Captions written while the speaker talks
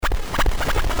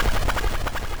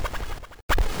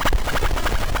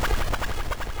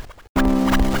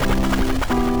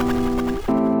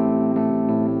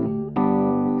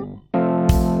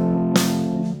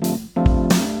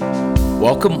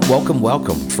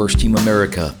Welcome. First Team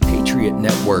America, Patriot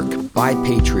Network, by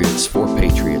Patriots, for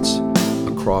Patriots,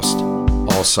 across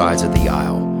all sides of the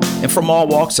aisle, and from all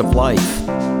walks of life.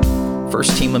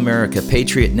 First Team America,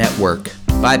 Patriot Network,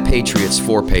 by Patriots,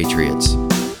 for Patriots.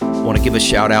 I want to give a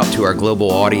shout out to our global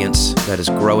audience that is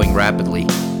growing rapidly.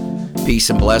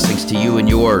 Peace and blessings to you and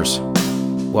yours.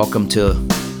 Welcome to,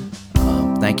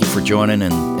 thank you for joining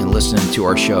and listening to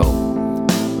our show.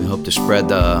 We hope to spread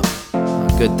the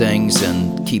good things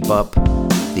and keep up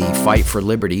the fight for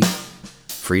liberty,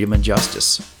 freedom, and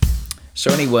justice.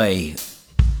 So anyway,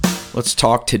 let's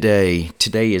talk today.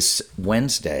 Today is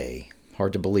Wednesday.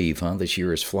 Hard to believe, huh? This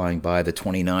year is flying by, the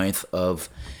 29th of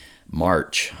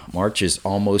March. March is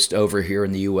almost over here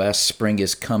in the U.S. Spring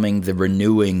is coming, the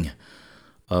renewing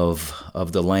of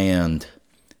the land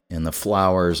and the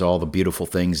flowers, all the beautiful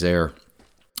things there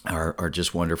are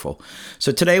just wonderful.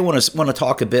 So today I want to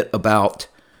talk a bit about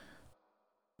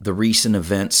the recent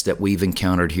events that we've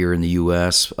encountered here in the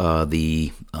U.S.,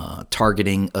 the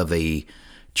targeting of a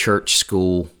church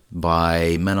school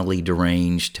by mentally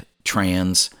deranged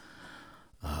trans.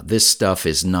 This stuff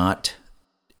is not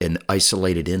an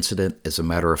isolated incident. As a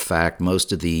matter of fact,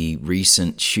 most of the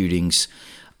recent shootings,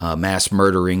 mass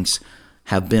murderings,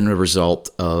 have been a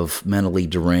result of mentally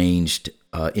deranged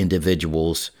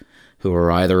individuals who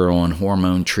are either on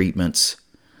hormone treatments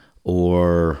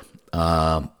or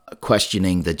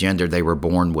questioning the gender they were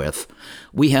born with.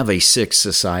 We have a sick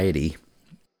society,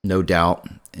 no doubt.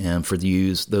 And for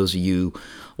those of you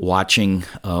watching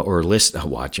or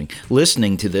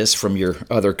listening to this from your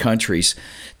other countries,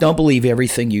 don't believe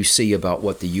everything you see about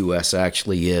what the U.S.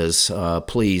 actually is.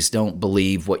 Please don't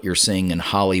believe what you're seeing in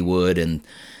Hollywood and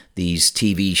these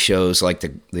TV shows like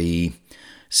the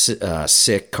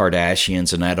sick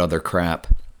Kardashians and that other crap.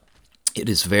 It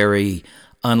is very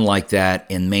unlike that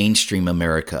in mainstream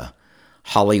America.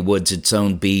 Hollywood's its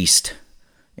own beast,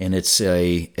 and it's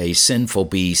a sinful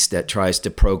beast that tries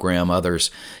to program others.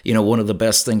 You know, one of the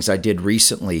best things I did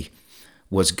recently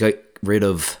was get rid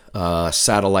of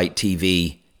satellite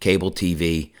TV, cable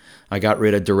TV. I got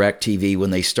rid of DirecTV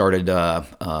when they started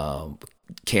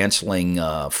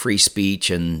canceling free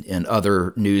speech and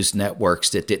other news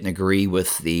networks that didn't agree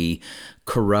with the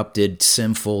corrupted,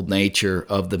 sinful nature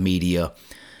of the media.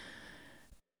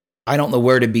 I don't know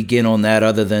where to begin on that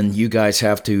other than you guys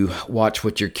have to watch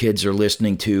what your kids are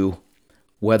listening to.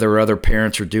 Whether other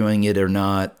parents are doing it or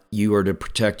not, you are to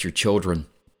protect your children.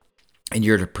 And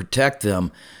you're to protect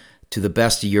them to the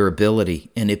best of your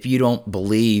ability. And if you don't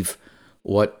believe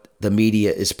what the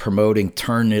media is promoting,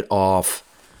 turn it off,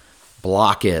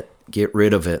 block it, get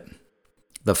rid of it.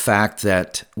 The fact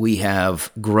that we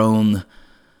have grown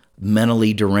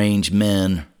mentally deranged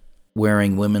men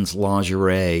wearing women's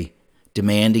lingerie,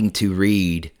 demanding to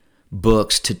read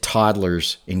books to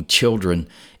toddlers and children,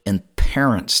 and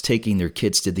parents taking their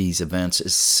kids to these events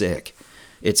is sick.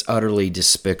 It's utterly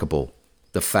despicable,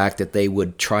 the fact that they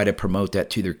would try to promote that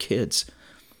to their kids.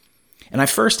 And I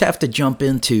first have to jump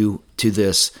into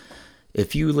this.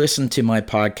 If you listen to my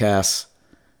podcasts,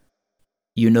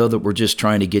 you know that we're just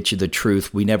trying to get you the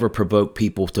truth. We never provoke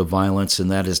people to violence, and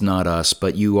that is not us,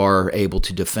 but you are able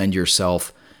to defend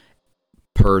yourself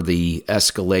per the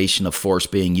escalation of force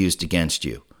being used against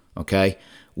you, okay?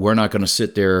 We're not going to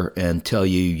sit there and tell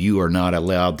you are not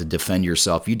allowed to defend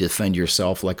yourself. You defend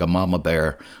yourself like a mama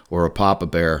bear or a papa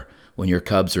bear when your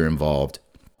cubs are involved.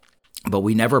 But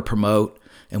we never promote,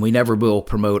 and we never will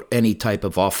promote any type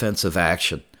of offensive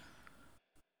action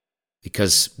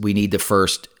because we need to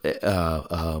first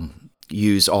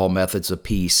use all methods of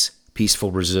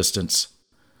peaceful resistance.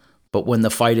 But when the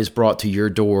fight is brought to your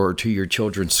door or to your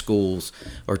children's schools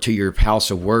or to your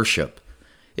house of worship,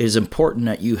 it is important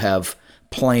that you have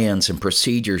plans and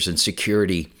procedures and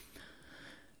security.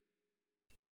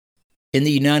 In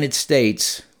the United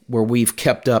States, where we've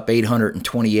kept up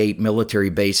 828 military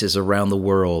bases around the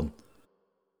world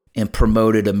and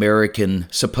promoted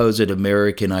supposed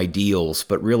American ideals,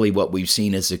 but really what we've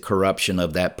seen is the corruption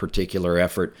of that particular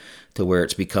effort to where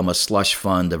it's become a slush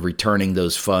fund of returning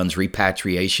those funds,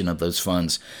 repatriation of those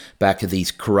funds back to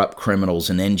these corrupt criminals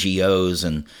and NGOs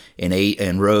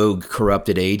and rogue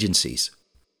corrupted agencies,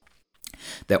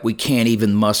 that we can't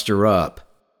even muster up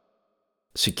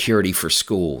security for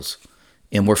schools.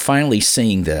 And we're finally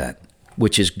seeing that,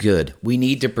 which is good. We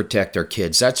need to protect our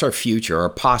kids. That's our future. Our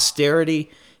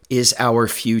posterity is our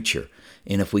future.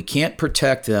 And if we can't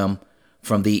protect them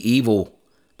from the evil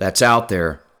that's out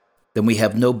there, then we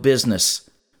have no business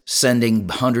sending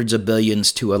hundreds of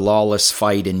billions to a lawless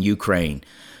fight in Ukraine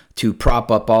to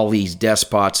prop up all these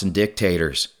despots and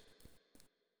dictators,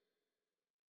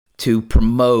 to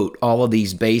promote all of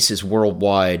these bases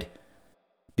worldwide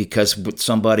because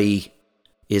somebody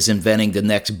is inventing the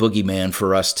next boogeyman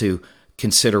for us to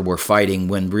consider we're fighting,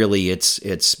 when really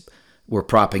we're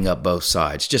propping up both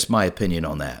sides. Just my opinion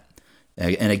on that.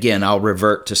 And again, I'll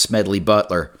revert to Smedley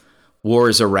Butler. War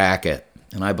is a racket,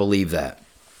 and I believe that.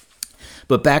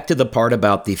 But back to the part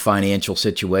about the financial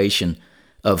situation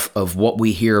of what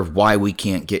we hear of why we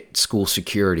can't get school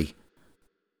security.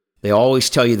 They always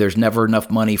tell you there's never enough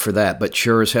money for that, but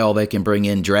sure as hell they can bring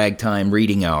in drag time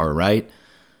reading hour, right?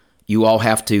 You all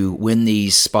have to win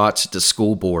these spots at the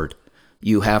school board.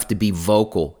 You have to be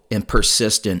vocal and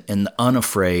persistent and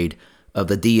unafraid of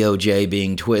the DOJ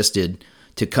being twisted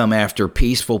to come after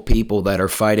peaceful people that are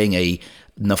fighting a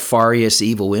nefarious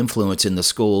evil influence in the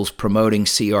schools, promoting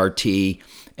CRT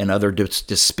and other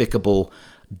despicable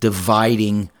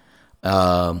dividing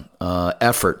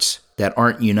efforts that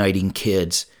aren't uniting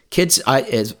kids. Kids,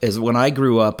 as when I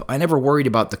grew up, I never worried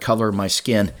about the color of my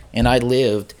skin, and I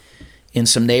lived in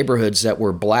some neighborhoods that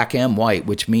were black and white,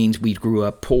 which means we grew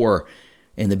up poor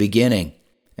in the beginning.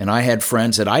 And I had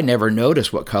friends that I never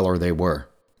noticed what color they were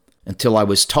until I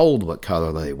was told what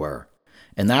color they were.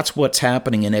 And that's what's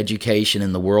happening in education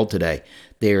in the world today.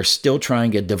 They are still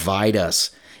trying to divide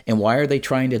us. And why are they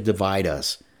trying to divide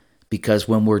us? Because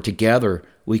when we're together,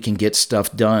 we can get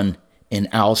stuff done and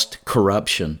oust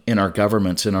corruption in our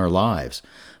governments, in our lives.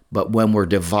 But when we're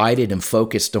divided and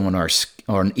focused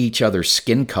on each other's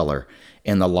skin color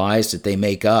and the lies that they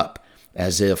make up,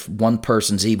 as if one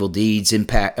person's evil deeds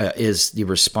is the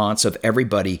response of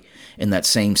everybody in that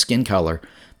same skin color,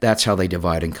 that's how they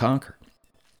divide and conquer.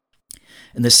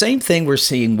 And the same thing we're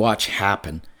seeing watching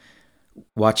happen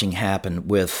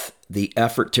with the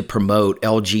effort to promote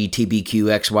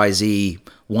LGBTQXYZ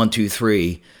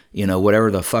 123,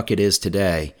 whatever the fuck it is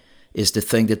today, is the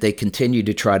thing that they continue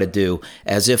to try to do,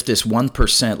 as if this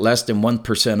 1%, less than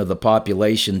 1% of the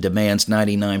population demands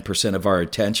 99% of our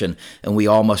attention, and we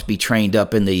all must be trained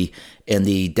up in the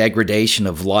degradation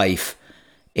of life,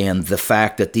 and the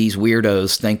fact that these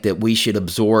weirdos think that we should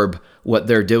absorb what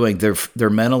they're doing. They're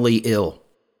mentally ill.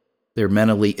 They're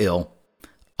mentally ill.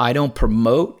 I don't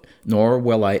promote, nor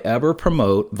will I ever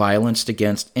promote, violence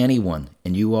against anyone.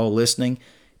 And you all listening,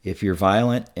 if you're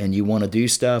violent and you want to do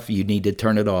stuff, you need to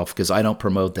turn it off, because I don't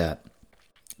promote that.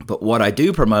 But what I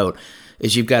do promote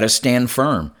is you've got to stand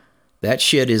firm. That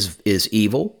shit is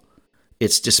evil.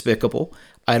 It's despicable.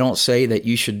 I don't say that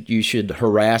you should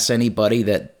harass anybody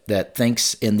that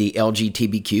thinks in the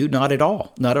LGBTQ. Not at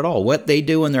all. Not at all. What they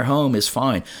do in their home is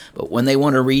fine. But when they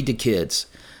want to read to kids,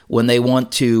 when they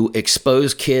want to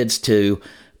expose kids to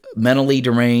mentally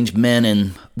deranged men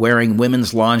and wearing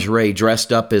women's lingerie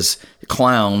dressed up as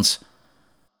clowns,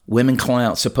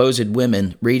 supposed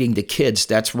women reading to kids,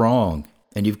 that's wrong.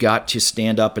 And you've got to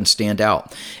stand up and stand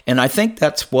out. And I think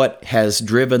that's what has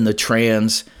driven the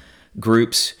trans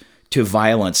groups to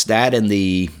violence, that and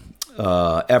the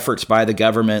efforts by the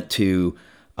government to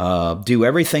do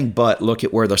everything but look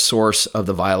at where the source of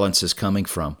the violence is coming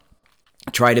from.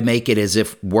 Try to make it as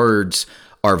if words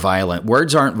are violent.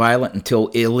 Words aren't violent until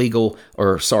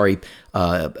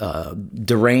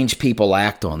deranged people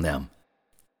act on them.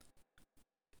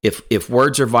 If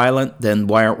words are violent, then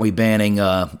why aren't we banning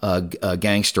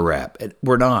gangster rap?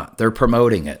 We're not. They're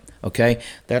promoting it, okay?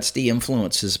 That's the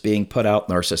influences being put out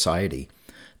in our society.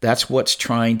 That's what's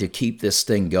trying to keep this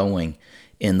thing going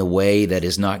in the way that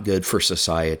is not good for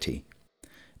society.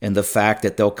 And the fact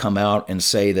that they'll come out and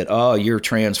say that, oh, you're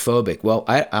transphobic. Well,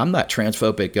 I'm not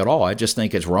transphobic at all. I just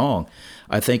think it's wrong.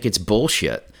 I think it's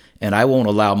bullshit. And I won't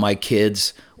allow my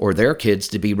kids or their kids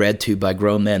to be read to by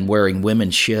grown men wearing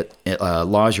women's shit,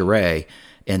 lingerie,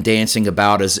 and dancing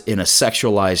about as in a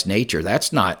sexualized nature.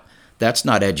 That's not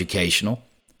educational.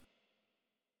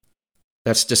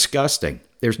 That's disgusting.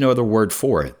 There's no other word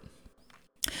for it.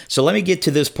 So let me get to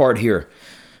this part here.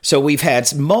 So we've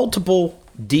had multiple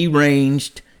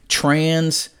deranged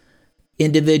trans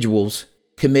individuals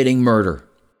committing murder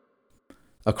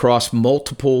across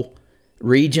multiple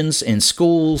regions and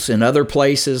schools and other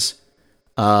places.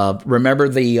 Remember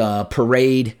the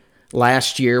parade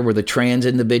last year where the trans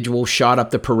individual shot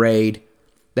up the parade?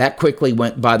 That quickly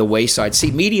went by the wayside. See,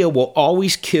 media will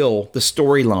always kill the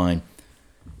storyline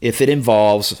if it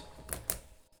involves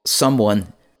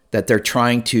someone that they're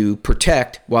trying to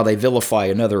protect while they vilify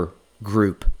another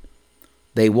group.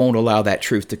 They won't allow that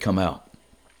truth to come out.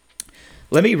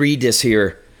 Let me read this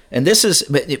here. And this is,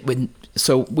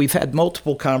 so we've had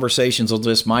multiple conversations on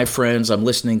this. My friends, I'm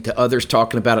listening to others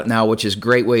talking about it now, which is a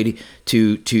great way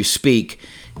to speak,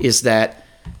 is that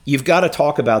you've got to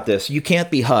talk about this. You can't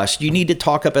be hushed. You need to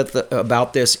talk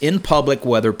about this in public,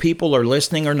 whether people are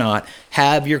listening or not.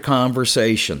 Have your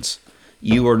conversations.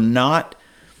 You are not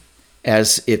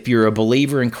As if you're a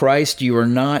believer in Christ, you are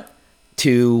not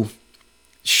to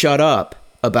shut up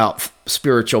about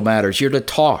spiritual matters. You're to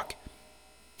talk.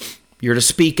 You're to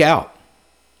speak out.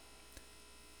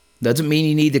 Doesn't mean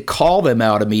you need to call them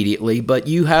out immediately, but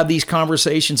you have these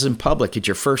conversations in public. It's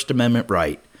your First Amendment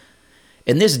right.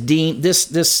 And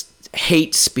this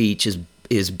hate speech is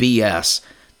BS.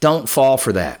 Don't fall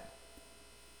for that.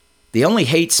 The only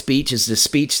hate speech is the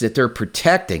speech that they're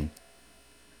protecting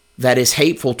that is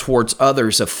hateful towards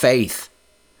others of faith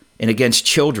and against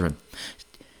children.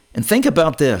 And think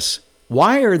about this.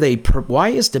 Why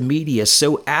is the media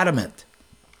so adamant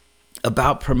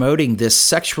about promoting this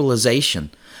sexualization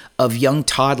of young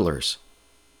toddlers?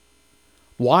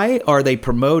 Why are they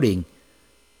promoting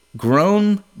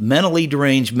grown, mentally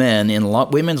deranged men in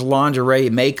women's lingerie,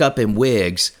 makeup, and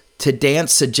wigs to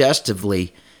dance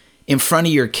suggestively in front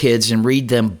of your kids and read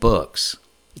them books?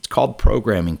 It's called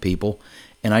programming, people.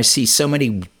 And I see so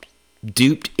many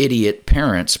duped idiot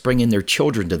parents bringing their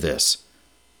children to this.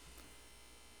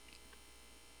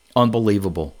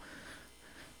 Unbelievable.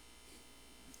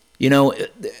 You know,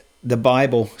 the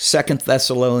Bible, 2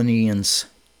 Thessalonians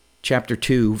chapter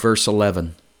 2, verse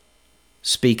 11,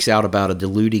 speaks out about a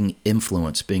deluding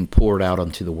influence being poured out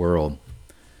onto the world.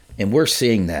 And we're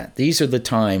seeing that. These are the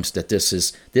times that this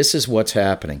is what's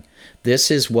happening.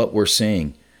 This is what we're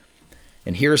seeing.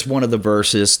 And here's one of the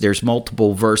verses. There's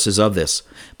multiple verses of this,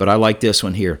 but I like this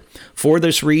one here. For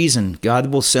this reason,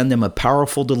 God will send them a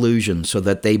powerful delusion so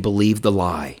that they believe the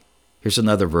lie. Here's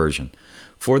another version.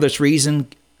 For this reason,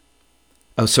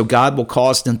 so God will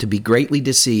cause them to be greatly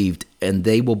deceived, and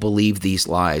they will believe these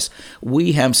lies.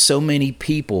 We have so many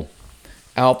people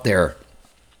out there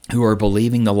who are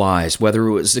believing the lies, whether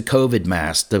it was the COVID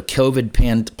mask, the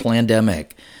COVID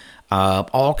pandemic,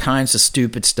 all kinds of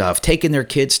stupid stuff, taking their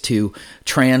kids to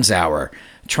trans hour,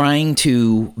 trying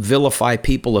to vilify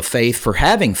people of faith for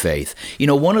having faith. You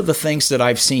know, one of the things that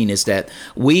I've seen is that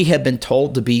we have been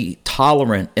told to be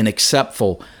tolerant and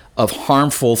acceptful of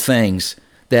harmful things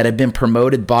that have been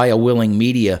promoted by a willing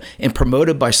media and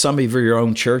promoted by some of your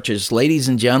own churches. Ladies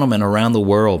and gentlemen around the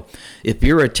world, if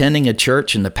you're attending a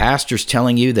church and the pastor's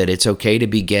telling you that it's okay to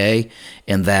be gay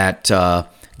and that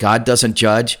God doesn't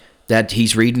judge, that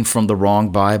he's reading from the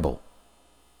wrong Bible.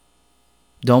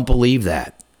 Don't believe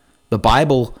that. The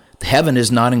Bible, heaven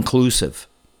is not inclusive.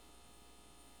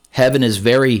 Heaven is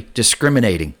very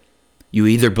discriminating. You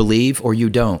either believe or you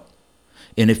don't.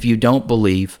 And if you don't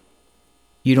believe,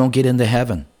 you don't get into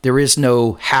heaven. There is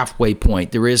no halfway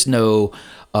point. There is no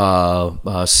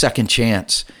second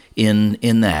chance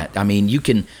in that. I mean, you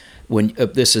can when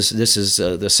this is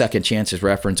the second chance is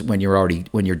referenced when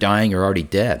you're dying, you're already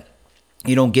dead.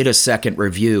 You don't get a second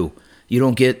review. You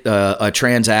don't get a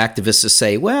trans activist to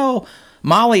say, well,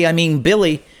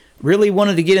 Billy really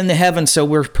wanted to get into heaven, so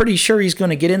we're pretty sure he's going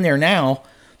to get in there now.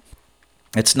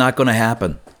 It's not going to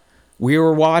happen. We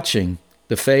were watching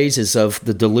the phases of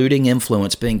the deluding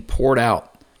influence being poured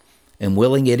out, and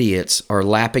willing idiots are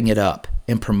lapping it up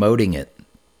and promoting it.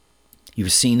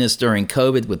 You've seen this during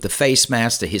COVID with the face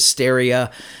masks, the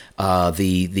hysteria,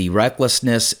 the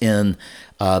recklessness in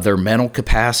their mental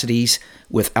capacities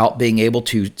without being able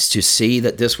to see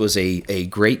that this was a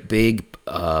great big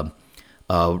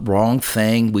wrong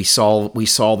thing. We saw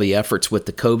the efforts with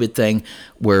the COVID thing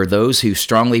where those who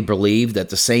strongly believed that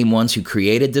the same ones who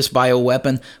created this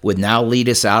bioweapon would now lead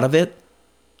us out of it,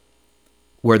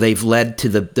 where they've led to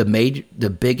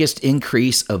the biggest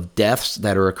increase of deaths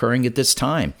that are occurring at this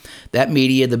time. That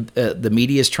media, the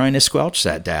media is trying to squelch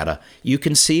that data. You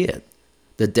can see it.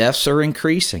 The deaths are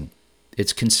increasing.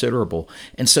 It's considerable.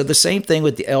 And so the same thing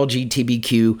with the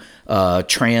LGBTQ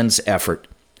trans effort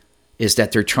is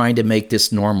that they're trying to make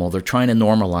this normal. They're trying to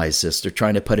normalize this. They're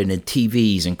trying to put it in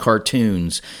TVs and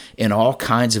cartoons and all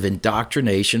kinds of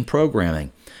indoctrination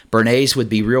programming. Bernays would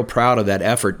be real proud of that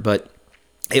effort, but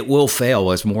it will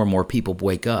fail as more and more people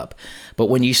wake up. But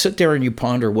when you sit there and you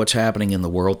ponder what's happening in the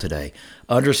world today,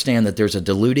 understand that there's a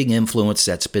deluding influence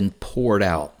that's been poured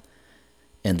out.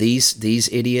 And these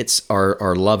idiots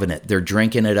are loving it. They're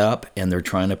drinking it up and they're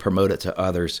trying to promote it to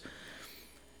others.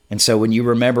 And so when you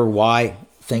remember why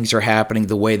things are happening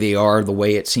the way they are, the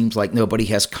way it seems like nobody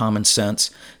has common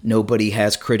sense, nobody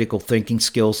has critical thinking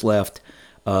skills left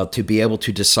to be able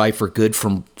to decipher good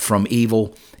from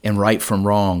evil and right from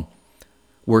wrong.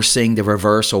 We're seeing the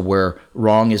reversal where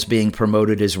wrong is being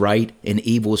promoted as right and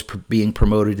evil is being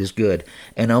promoted as good.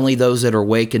 And only those that are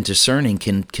awake and discerning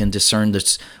can discern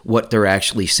this, what they're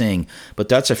actually seeing. But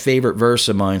that's a favorite verse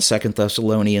of mine, 2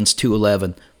 Thessalonians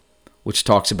 2:11, which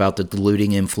talks about the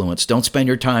deluding influence. Don't spend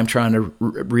your time trying to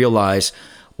realize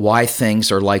why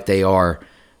things are like they are.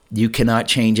 You cannot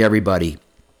change everybody.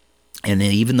 And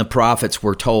then even the prophets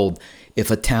were told, if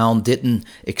a town didn't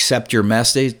accept your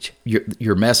message,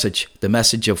 your message, the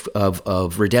message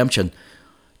of redemption,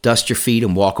 dust your feet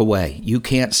and walk away. You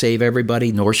can't save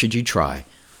everybody, nor should you try.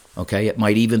 Okay? It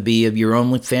might even be of your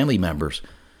own family members.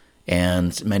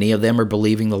 And many of them are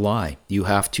believing the lie. You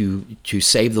have to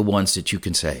save the ones that you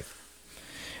can save.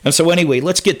 And so anyway,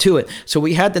 let's get to it. So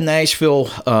we had the Nashville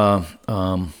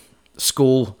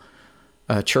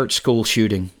church school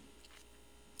shooting.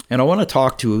 And I want to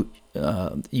talk to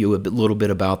you a little bit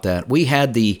about that. We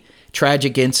had the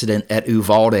tragic incident at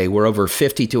Uvalde where over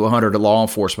 50 to 100 law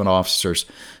enforcement officers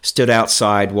stood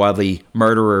outside while the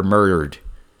murderer murdered.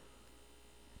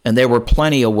 And there were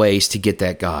plenty of ways to get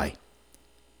that guy.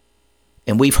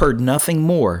 And we've heard nothing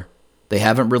more. They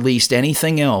haven't released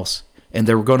anything else, and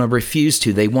they're going to refuse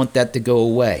to. They want that to go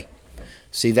away.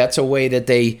 See, that's a way that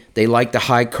they like to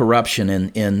hide corruption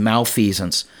and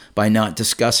malfeasance by not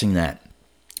discussing that.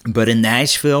 But in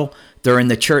Nashville, during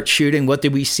the church shooting, what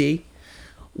did we see?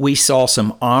 We saw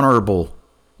some honorable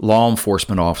law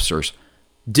enforcement officers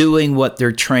doing what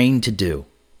they're trained to do.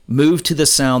 Move to the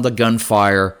sound of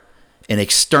gunfire and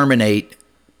exterminate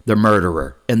the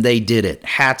murderer. And they did it.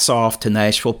 Hats off to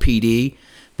Nashville PD.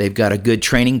 They've got a good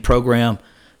training program.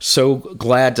 So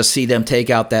glad to see them take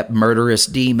out that murderous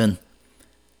demon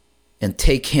and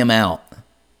take him out.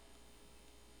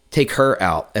 Take her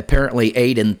out. Apparently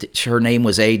Aiden, her name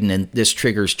was Aiden, and this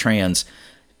triggers trans.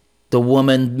 The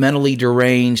woman, mentally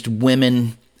deranged,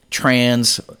 women,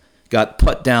 trans, got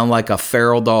put down like a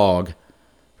feral dog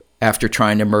after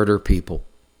trying to murder people.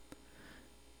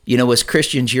 You know, as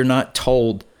Christians, you're not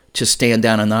told to stand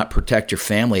down and not protect your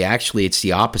family. Actually, it's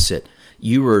the opposite.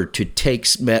 You are to take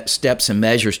steps and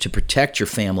measures to protect your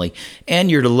family, and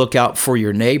you're to look out for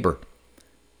your neighbor.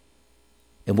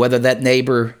 And whether that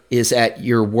neighbor is at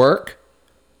your work,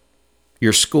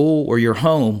 your school, or your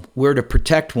home, we're to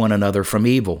protect one another from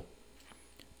evil.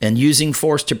 And using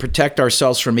force to protect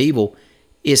ourselves from evil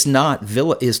is not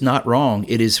wrong.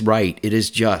 It is right. It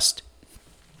is just.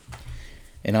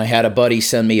 And I had a buddy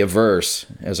send me a verse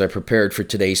as I prepared for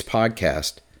today's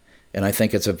podcast. And I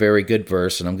think it's a very good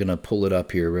verse, and I'm going to pull it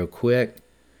up here real quick.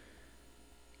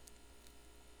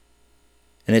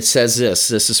 And it says this.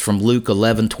 This is from Luke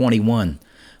 11:21.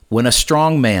 When a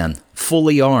strong man,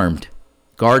 fully armed,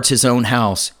 guards his own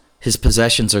house, his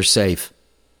possessions are safe.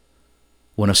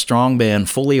 When a strong man,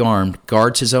 fully armed,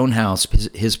 guards his own house,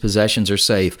 his possessions are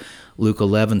safe. Luke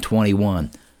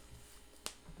 11:21.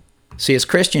 See, as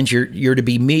Christians, you're to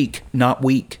be meek, not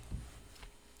weak.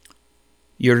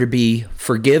 You're to be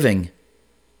forgiving,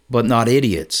 but not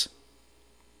idiots.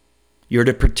 You're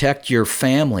to protect your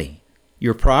family,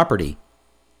 your property,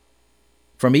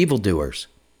 from evildoers.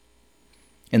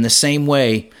 In the same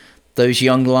way, those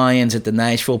young lions at the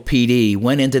Nashville PD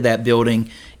went into that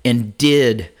building and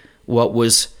did what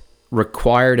was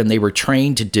required and they were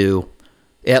trained to do.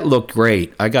 It looked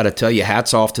great. I got to tell you,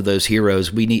 hats off to those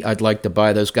heroes. I'd like to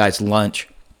buy those guys lunch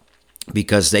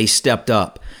because they stepped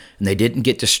up and they didn't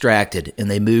get distracted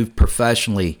and they moved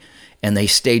professionally and they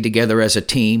stayed together as a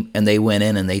team and they went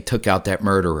in and they took out that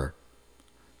murderer.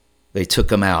 They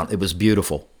took him out. It was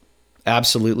beautiful.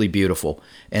 Absolutely beautiful.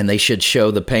 And they should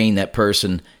show the pain that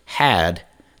person had,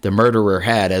 the murderer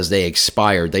had, as they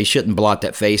expired. They shouldn't blot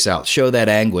that face out. Show that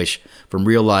anguish from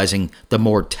realizing the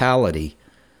mortality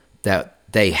that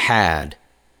they had,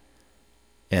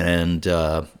 and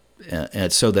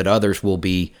so that others will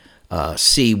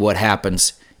see what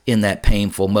happens in that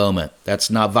painful moment. That's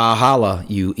not Valhalla,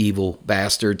 you evil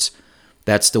bastards.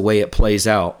 That's the way it plays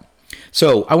out.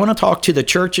 So I want to talk to the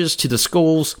churches, to the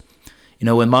schools. You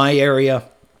know, in my area,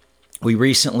 we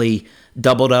recently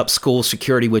doubled up school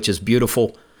security, which is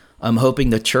beautiful. I'm hoping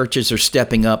the churches are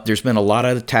stepping up. There's been a lot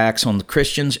of attacks on the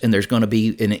Christians, and there's going to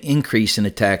be an increase in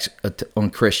attacks on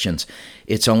Christians.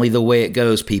 It's only the way it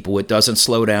goes, people. It doesn't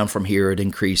slow down from here. It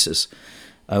increases.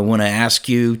 I want to ask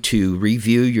you to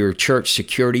review your church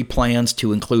security plans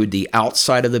to include the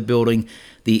outside of the building,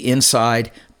 the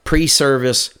inside,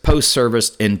 pre-service,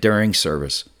 post-service, and during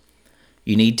service.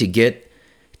 You need to get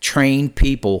trained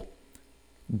people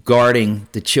guarding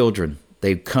the children.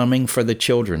 They're coming for the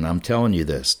children. I'm telling you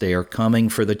this. They are coming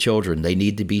for the children. They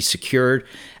need to be secured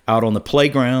out on the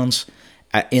playgrounds,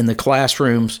 in the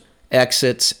classrooms,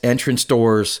 exits, entrance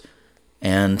doors.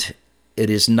 And it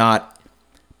is not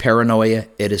paranoia.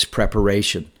 It is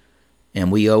preparation.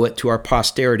 And we owe it to our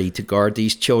posterity to guard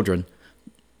these children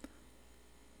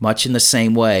much in the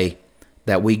same way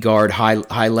that we guard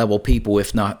high-level people,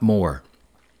 if not more.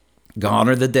 Gone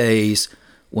are the days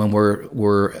when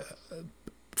we're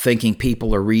thinking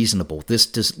people are reasonable. This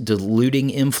deluding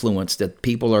influence that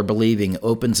people are believing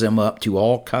opens them up to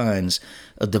all kinds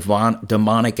of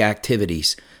demonic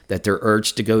activities that they're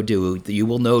urged to go do. You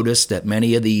will notice that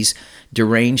many of these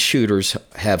deranged shooters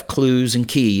have clues and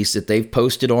keys that they've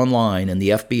posted online, and the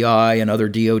FBI and other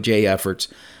DOJ efforts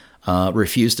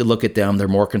refuse to look at them. They're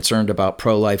more concerned about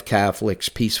pro-life Catholics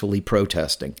peacefully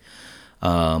protesting.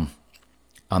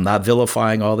 I'm not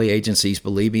vilifying all the agencies.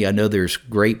 Believe me, I know there's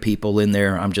great people in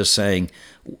there. I'm just saying,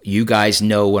 you guys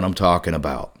know what I'm talking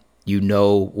about. You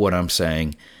know what I'm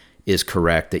saying is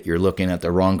correct, that you're looking at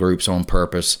the wrong groups on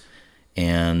purpose.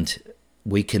 And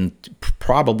we can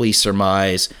probably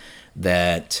surmise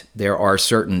that there are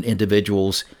certain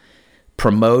individuals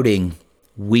promoting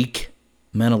weak,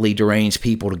 mentally deranged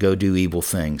people to go do evil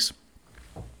things.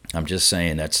 I'm just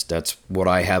saying that's what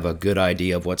I have a good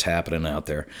idea of what's happening out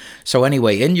there. So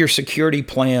anyway, in your security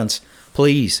plans,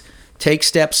 please take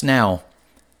steps now.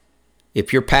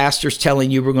 If your pastor's telling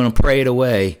you we're going to pray it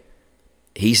away,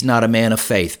 he's not a man of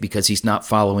faith because he's not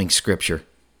following Scripture.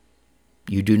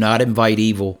 You do not invite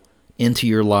evil into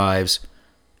your lives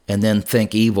and then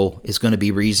think evil is going to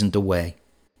be reasoned away.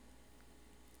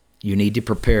 You need to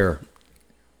prepare.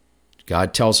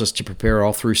 God tells us to prepare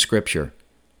all through Scripture.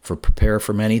 Prepare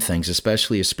for many things,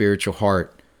 especially a spiritual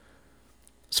heart,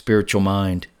 spiritual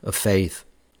mind of faith.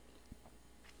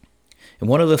 And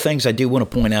one of the things I do want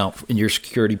to point out in your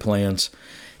security plans,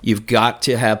 you've got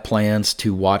to have plans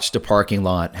to watch the parking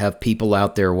lot, have people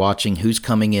out there watching who's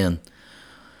coming in.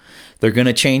 They're going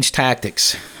to change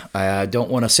tactics. I don't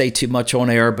want to say too much on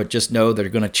air, but just know they're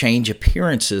going to change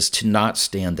appearances to not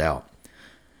stand out.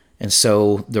 And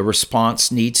so the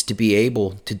response needs to be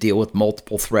able to deal with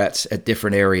multiple threats at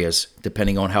different areas,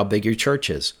 depending on how big your church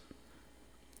is.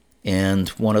 And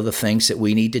one of the things that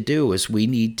we need to do is we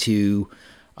need to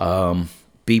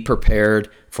be prepared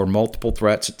for multiple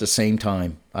threats at the same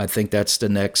time. I think that's the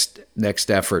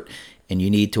next effort. And you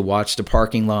need to watch the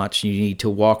parking lots. You need to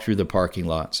walk through the parking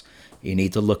lots. You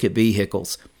need to look at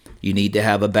vehicles. You need to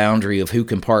have a boundary of who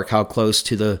can park how close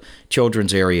to the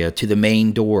children's area, to the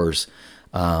main doors.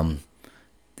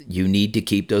 You need to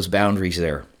keep those boundaries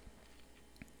there.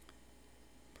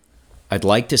 I'd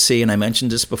like to see, and I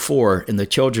mentioned this before, in the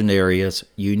children areas,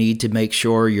 you need to make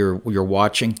sure you're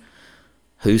watching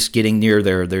who's getting near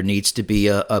there. There needs to be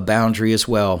a boundary as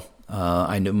well.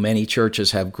 I know many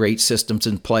churches have great systems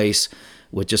in place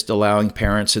with just allowing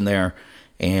parents in there.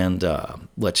 And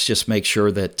let's just make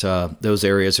sure that those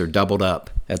areas are doubled up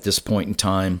at this point in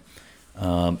time.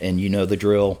 And you know the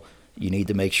drill. You need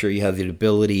to make sure you have the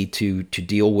ability to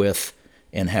deal with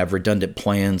and have redundant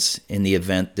plans in the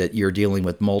event that you're dealing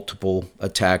with multiple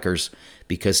attackers,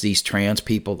 because these trans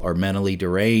people are mentally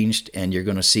deranged, and you're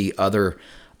going to see other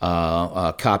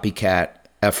copycat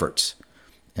efforts.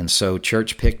 And so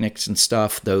church picnics and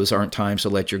stuff, those aren't times to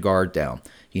let your guard down.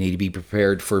 You need to be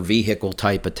prepared for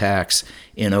vehicle-type attacks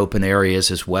in open areas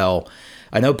as well.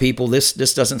 I know people, this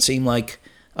doesn't seem like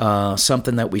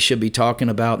something that we should be talking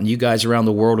about, and you guys around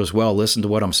the world as well, listen to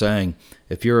what I'm saying.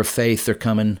 If you're of faith, they're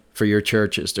coming for your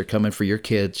churches. They're coming for your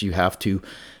kids. You have to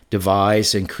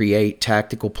devise and create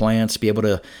tactical plans to be able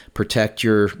to protect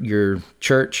your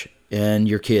church and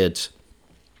your kids.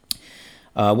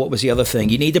 What was the other thing?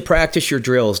 You need to practice your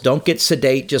drills. Don't get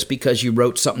sedate just because you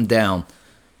wrote something down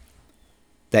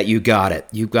that you got it.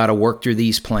 You've got to work through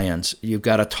these plans. You've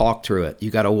got to talk through it.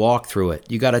 You've got to walk through it.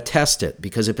 You've got to test it,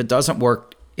 because if it doesn't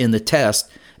work in the test,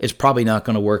 it's probably not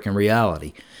going to work in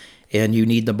reality. And you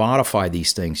need to modify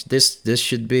these things. This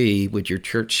should be, with your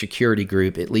church security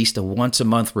group, at least a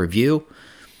once-a-month review,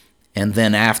 and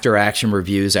then after-action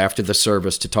reviews after the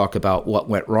service to talk about what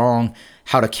went wrong,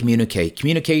 how to communicate.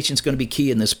 Communication is going to be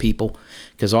key in this, people,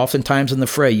 because oftentimes in the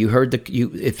fray,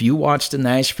 if you watch the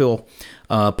Nashville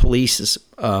police's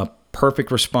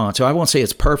perfect response, so I won't say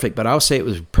it's perfect, but I'll say it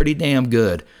was pretty damn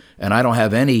good, and I don't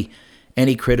have any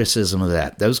criticism of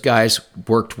that. Those guys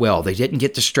worked well. They didn't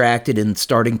get distracted in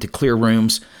starting to clear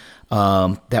rooms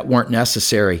that weren't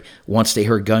necessary once they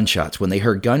heard gunshots. When they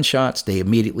heard gunshots, they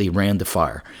immediately ran to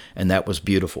fire, and that was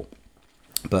beautiful.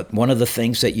 But one of the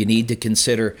things that you need to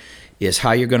consider is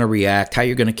how you're going to react, how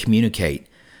you're going to communicate.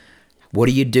 What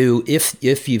do you do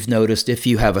if you've noticed, if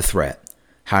you have a threat?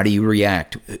 How do you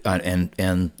react?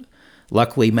 And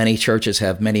luckily, many churches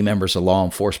have many members of law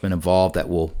enforcement involved that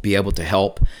will be able to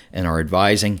help and are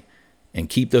advising and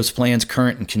keep those plans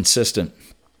current and consistent.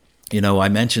 You know, I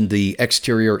mentioned the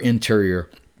exterior,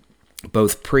 interior,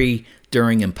 both pre,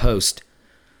 during, and post.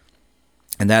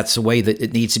 And that's the way that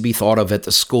it needs to be thought of at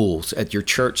the schools, at your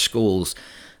church schools,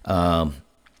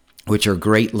 which are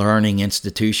great learning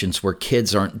institutions where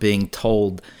kids aren't being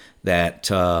told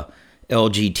that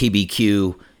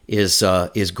LGBTQ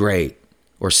is great,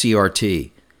 or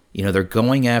CRT. They're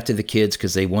going after the kids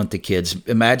because they want the kids.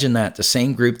 Imagine that. The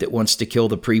same group that wants to kill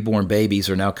the preborn babies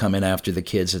are now coming after the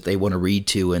kids that they want to read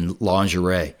to in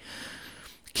lingerie.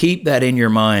 Keep that in your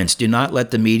minds. Do not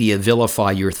let the media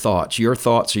vilify your thoughts. Your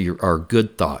thoughts are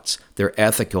good thoughts. They're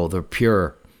ethical. They're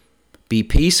pure. Be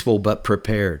peaceful but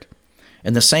prepared.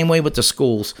 And the same way with the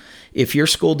schools. If your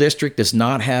school district does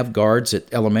not have guards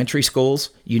at elementary schools,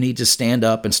 you need to stand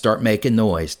up and start making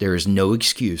noise. There is no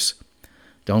excuse.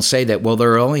 Don't say that, well,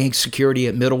 there are only security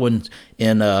at middle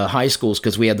and high schools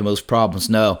because we have the most problems.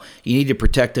 No, you need to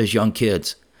protect those young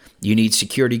kids. You need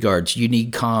security guards. You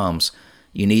need comms.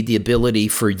 You need the ability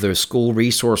for the school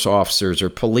resource officers or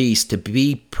police to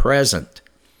be present.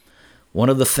 One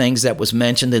of the things that was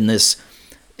mentioned in this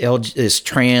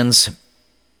trans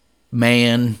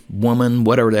man, woman,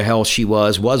 whatever the hell she were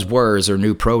as her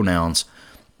new pronouns,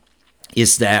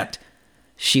 is that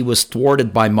she was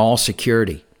thwarted by mall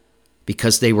security.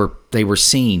 Because they were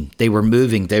seen, they were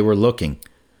moving, they were looking.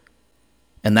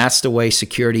 And that's the way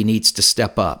security needs to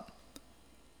step up.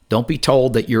 Don't be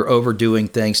told that you're overdoing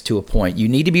things to a point. You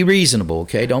need to be reasonable,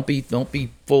 okay? Don't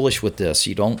be foolish with this.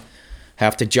 You don't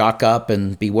have to jock up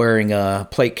and be wearing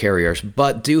plate carriers,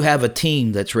 but do have a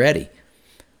team that's ready.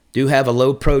 Do have a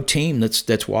low pro team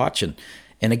that's watching.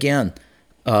 And again,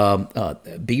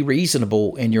 be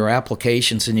reasonable in your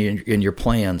applications and in your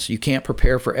plans. You can't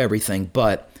prepare for everything,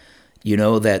 but you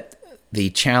know that the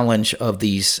challenge of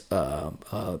these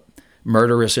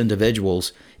murderous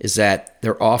individuals is that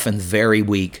they're often very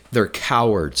weak. They're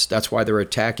cowards. That's why they're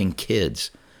attacking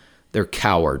kids. They're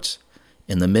cowards.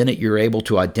 And the minute you're able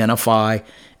to identify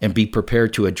and be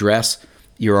prepared to address,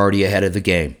 you're already ahead of the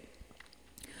game.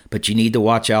 But you need to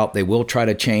watch out. They will try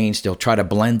to change. They'll try to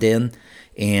blend in.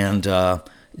 And,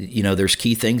 there's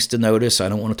key things to notice. I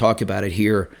don't want to talk about it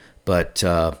here, but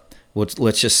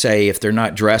let's just say if they're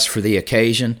not dressed for the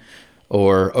occasion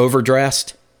or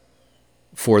overdressed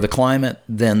for the climate,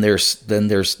 then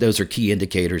those are key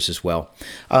indicators as well.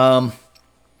 Trying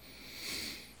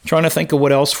to think of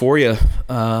what else for you.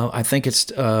 I think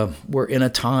it's we're in a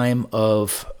time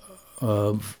of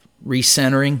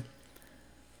recentering.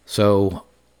 So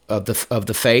of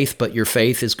the faith, but your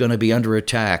faith is going to be under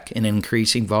attack in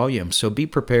increasing volume. So be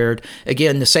prepared.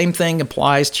 Again, the same thing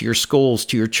applies to your schools,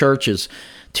 to your churches,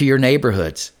 to your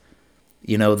neighborhoods.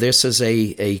 This is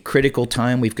a critical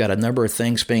time. We've got a number of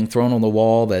things being thrown on the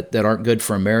wall that aren't good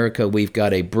for America. We've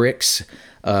got a BRICS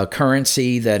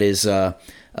currency that is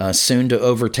soon to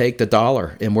overtake the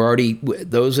dollar. And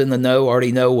those in the know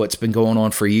already know what's been going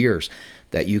on for years,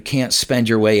 that you can't spend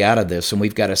your way out of this. And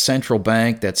we've got a central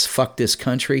bank that's fucked this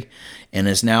country and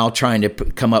is now trying to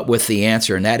come up with the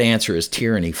answer. And that answer is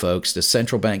tyranny, folks. The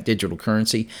central bank digital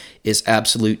currency is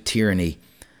absolute tyranny.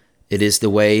 It is the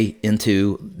way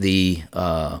into the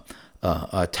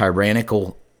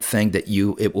tyrannical thing that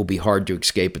it will be hard to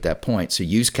escape at that point. So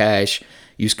use cash,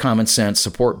 use common sense,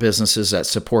 support businesses that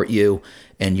support you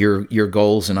and your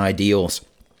goals and ideals.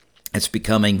 It's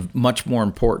becoming much more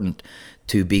important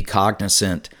to be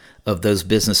cognizant of those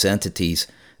business entities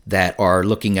that are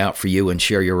looking out for you and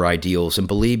share your ideals. And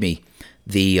believe me,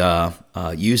 the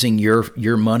using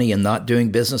your money and not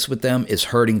doing business with them is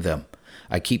hurting them.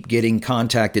 I keep getting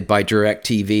contacted by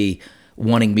DirecTV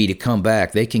wanting me to come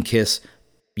back. They can kiss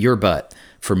your butt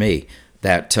for me.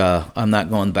 That I'm not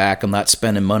going back. I'm not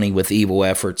spending money with evil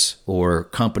efforts or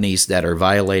companies that are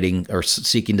violating or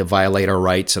seeking to violate our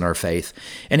rights and our faith.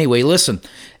 Anyway, listen,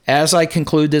 as I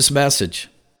conclude this message,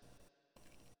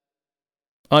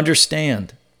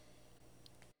 understand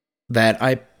that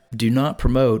I do not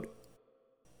promote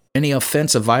any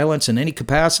offensive violence in any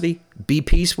capacity. Be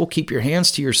peaceful. Keep your hands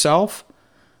to yourself.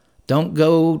 Don't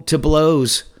go to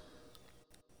blows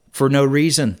for no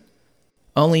reason.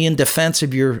 Only in defense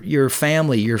of your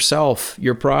family, yourself,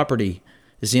 your property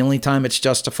is the only time it's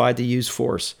justified to use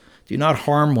force. Do not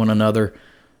harm one another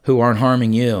who aren't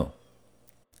harming you.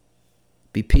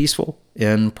 Be peaceful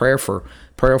and prayerful.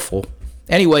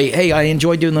 Anyway, hey, I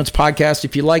enjoyed doing this podcast.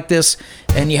 If you like this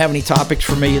and you have any topics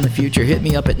for me in the future, hit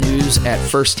me up at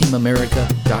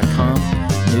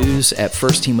news@firstteamamerica.com.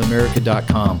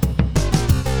 News@firstteamamerica.com.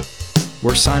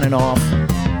 We're signing off.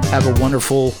 Have a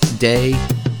wonderful day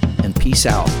and peace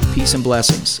out. Peace and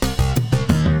blessings.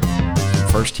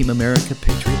 First Team America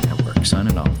Patriot Network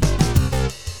signing off.